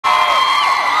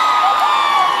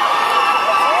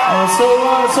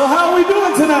So how are we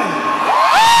doing tonight?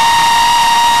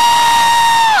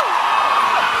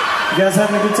 You guys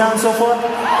having a good time so far?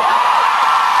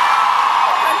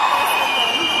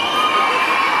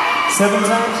 7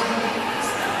 times?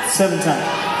 7 times.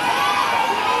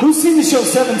 Who's seen the show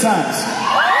 7 times?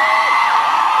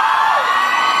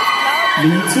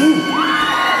 Me too.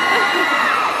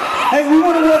 Hey, we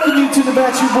want to welcome you to the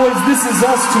Backstreet Boys This Is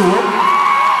Us tour.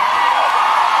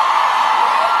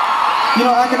 You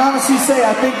know, I can honestly say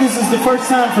I think this is the first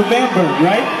time for Bamberg,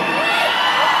 right?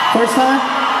 First time?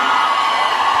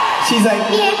 She's like,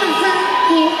 yeah,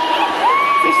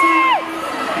 first time.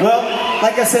 Well,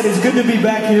 like I said, it's good to be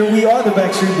back here. We are the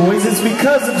Backstreet Boys. It's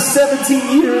because of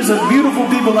 17 years of beautiful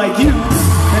people like you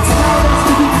that's allowed us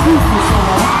to be free for so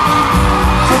long.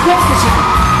 So thank you.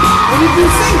 And if you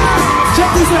see,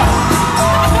 check this out.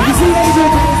 If you see AJ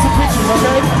taking some pictures,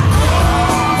 okay?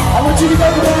 I want you to go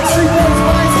to Backstreet Boys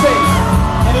MySpace.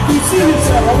 And if you see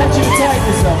yourself, I want you to tag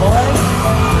yourself, alright?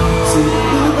 See,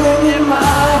 even in my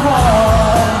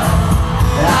heart,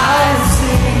 I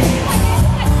see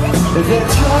that they're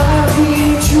trying to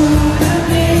be true to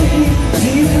me.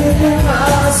 Deep in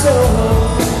my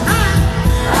soul,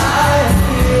 I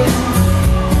feel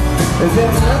that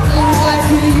there's nothing like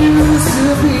it used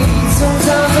to be.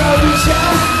 Sometimes I wish I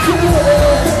could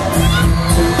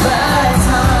to buy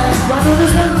time. Run on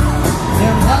this one.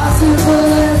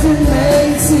 Impossible as it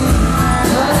may seem,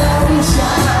 but I wish I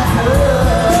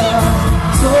could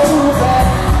so bad,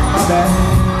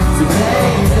 so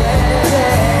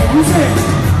baby, you sing.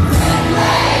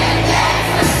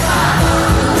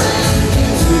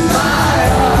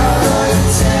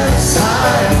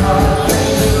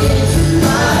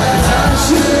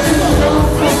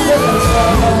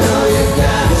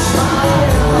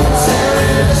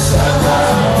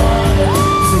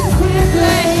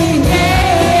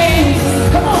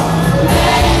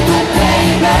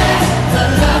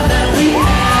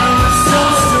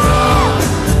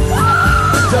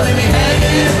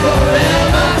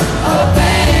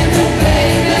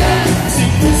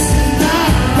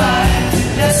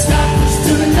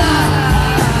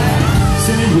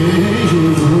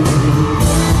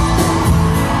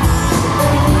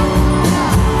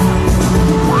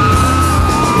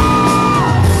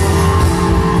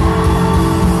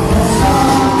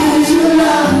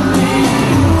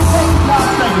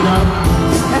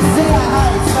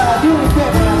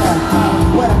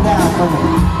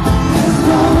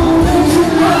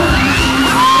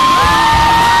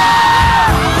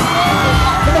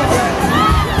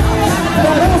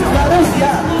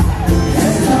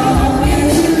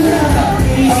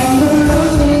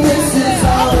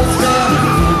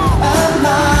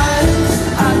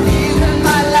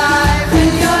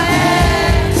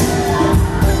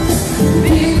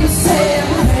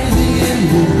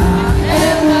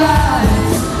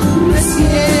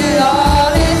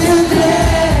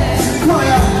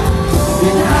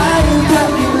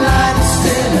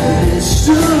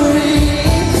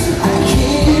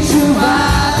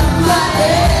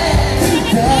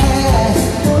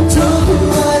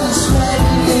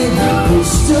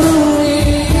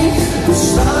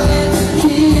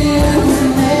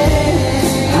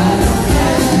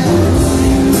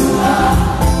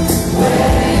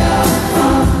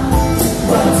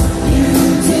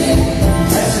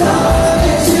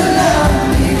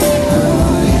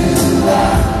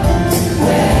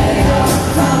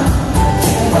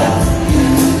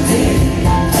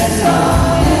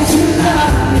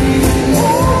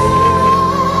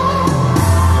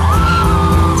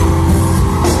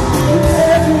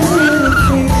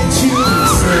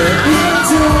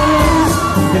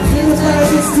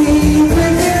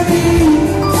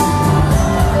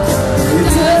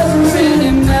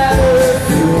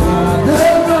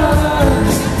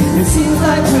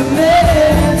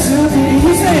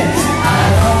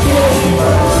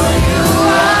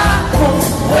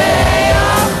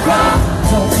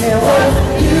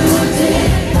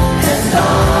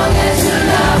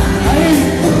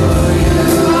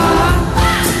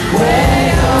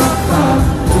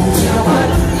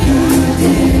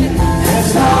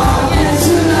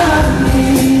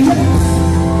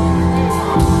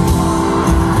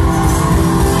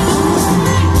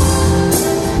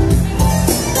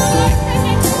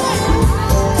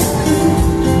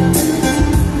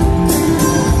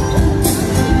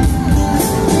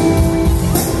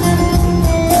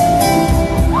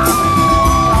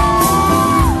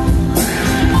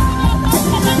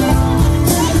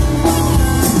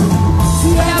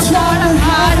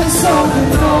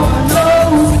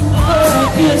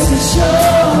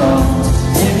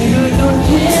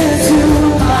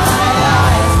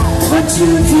 You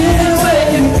did when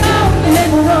you come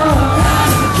in. song.